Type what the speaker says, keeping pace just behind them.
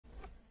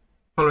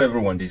Hello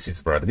everyone, this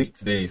is Bradley.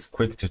 Today's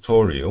quick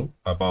tutorial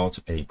about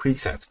a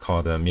preset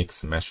called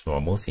mixed mesh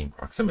normals in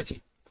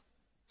proximity.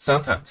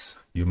 Sometimes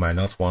you might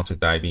not want to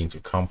dive into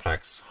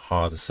complex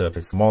hard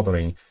surface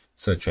modeling,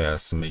 such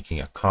as making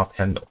a cup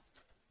handle.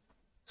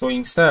 So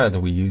instead,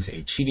 we use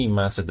a cheating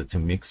method to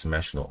mix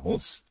mesh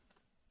normals.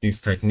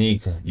 This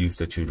technique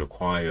used to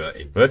require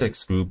a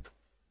vertex group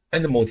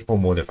and multiple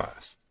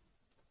modifiers.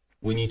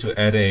 We need to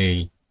add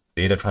a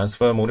data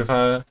transfer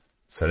modifier,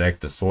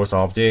 select the source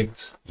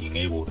object,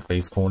 enable the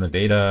face corner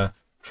data,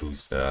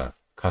 choose the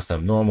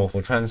custom normal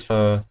for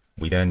transfer.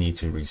 We then need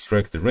to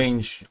restrict the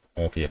range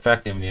of the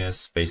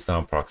effectiveness based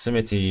on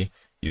proximity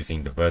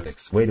using the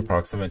vertex weight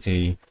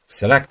proximity,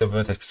 select the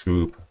vertex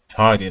group,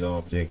 target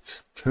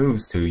object,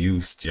 choose to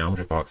use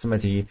geometry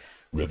proximity,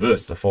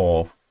 reverse the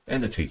fall,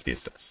 and the tweak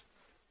distance.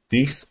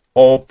 These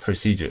all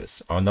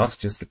procedures are not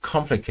just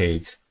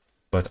complicated,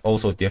 but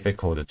also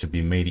difficult to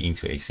be made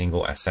into a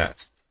single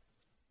asset.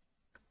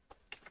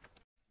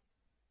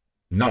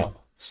 Now,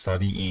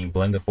 starting in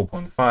Blender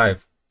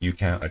 4.5, you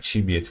can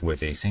achieve it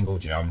with a single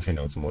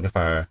geometrynodes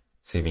modifier,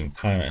 saving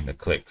time and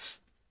clicks.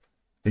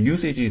 The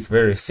usage is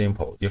very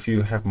simple. If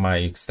you have my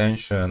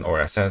extension or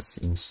assets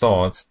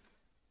installed,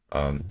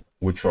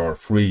 which are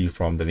free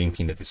from the link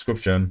in the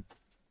description,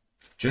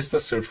 just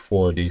search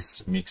for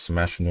these mixed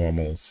mesh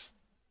normals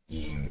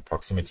in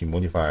proximity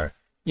modifier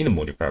in the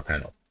modifier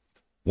panel.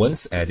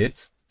 Once added,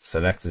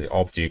 select the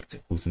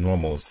object whose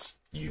normals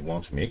you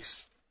want to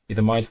mix.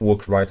 It might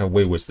work right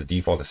away with the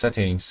default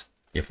settings.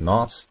 If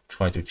not,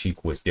 try to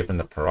tweak with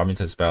different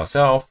parameters by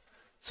yourself,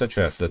 such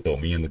as the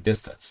domain and the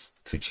distance,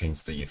 to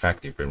change the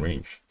effective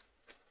range.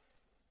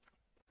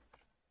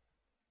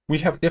 We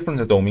have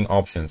different domain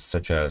options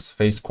such as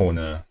face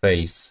corner,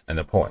 face, and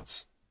the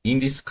points. In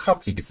this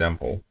cup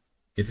example,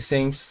 it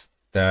seems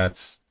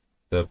that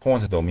the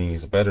point domain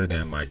is better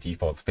than my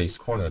default face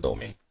corner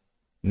domain.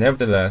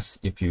 Nevertheless,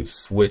 if you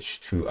switch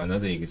to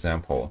another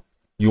example,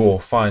 you will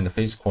find the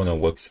face corner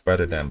works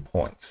better than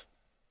point.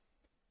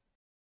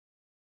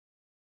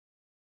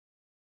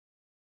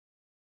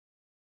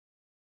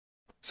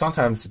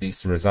 Sometimes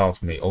this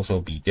result may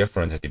also be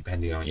different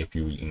depending on if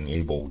you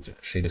enabled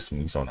shade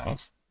smooth or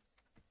not.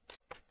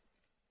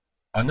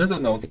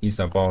 Another note is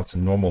about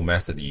normal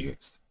method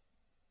used.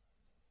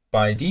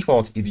 By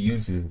default, it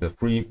uses the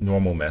free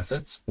normal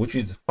method, which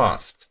is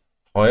fast.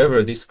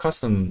 However, this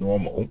custom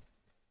normal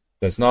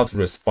does not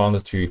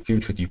respond to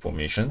future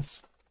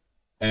deformations.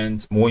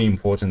 And more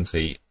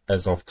importantly,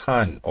 as of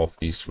time of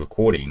this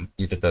recording,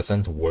 it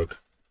doesn't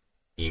work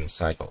in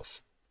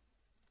cycles.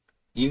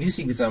 In this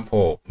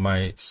example,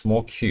 my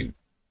small cube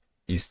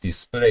is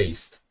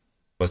displaced,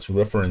 but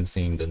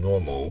referencing the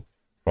normal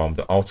from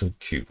the outer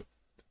cube,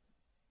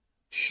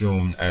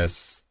 shown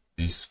as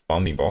this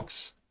bounding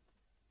box.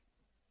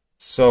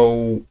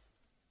 So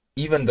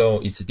even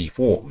though it's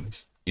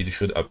deformed, it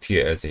should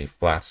appear as a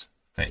flat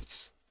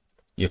face.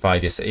 If I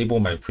disable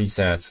my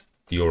preset,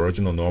 the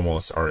original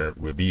normals are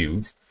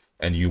reviewed,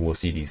 and you will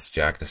see this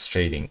jagged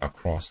shading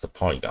across the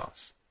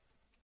polygons.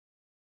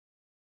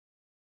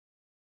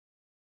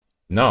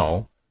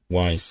 Now,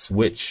 when I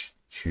switch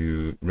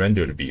to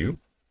rendered view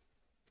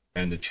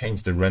and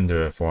change the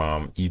render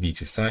from eevee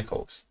to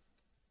cycles,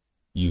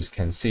 you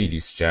can see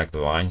these jagged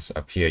lines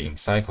appear in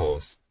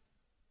cycles,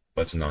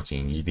 but not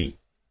in eevee.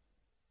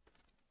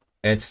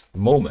 At the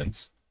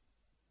moment,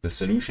 the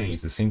solution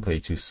is simply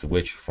to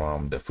switch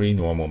from the free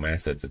normal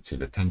method to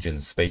the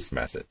tangent space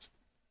method.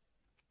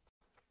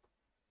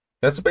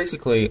 That's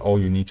basically all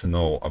you need to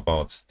know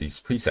about this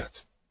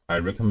preset. I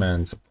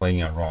recommend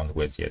playing around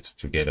with it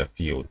to get a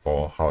feel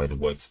for how it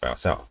works by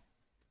yourself.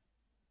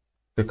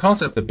 The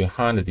concept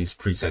behind this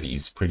preset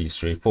is pretty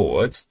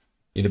straightforward.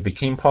 It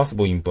became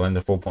possible in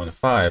Blender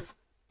 4.5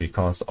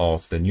 because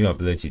of the new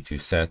ability to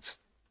set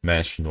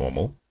mesh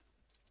normal.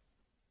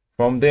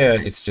 From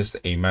there, it's just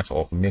a matter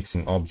of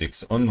mixing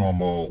objects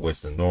unnormal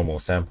with the normal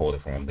sampled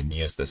from the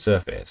nearest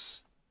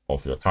surface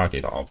of your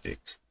target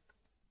object.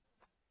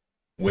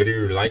 Whether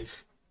you like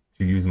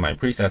to use my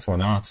presets or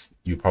not,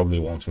 you probably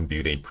want to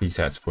build a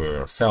preset for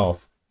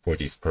yourself for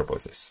these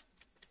purposes.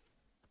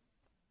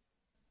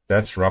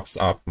 That wraps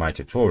up my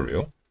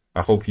tutorial.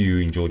 I hope you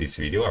enjoyed this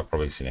video. I'll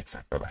probably see you next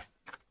time. Bye-bye.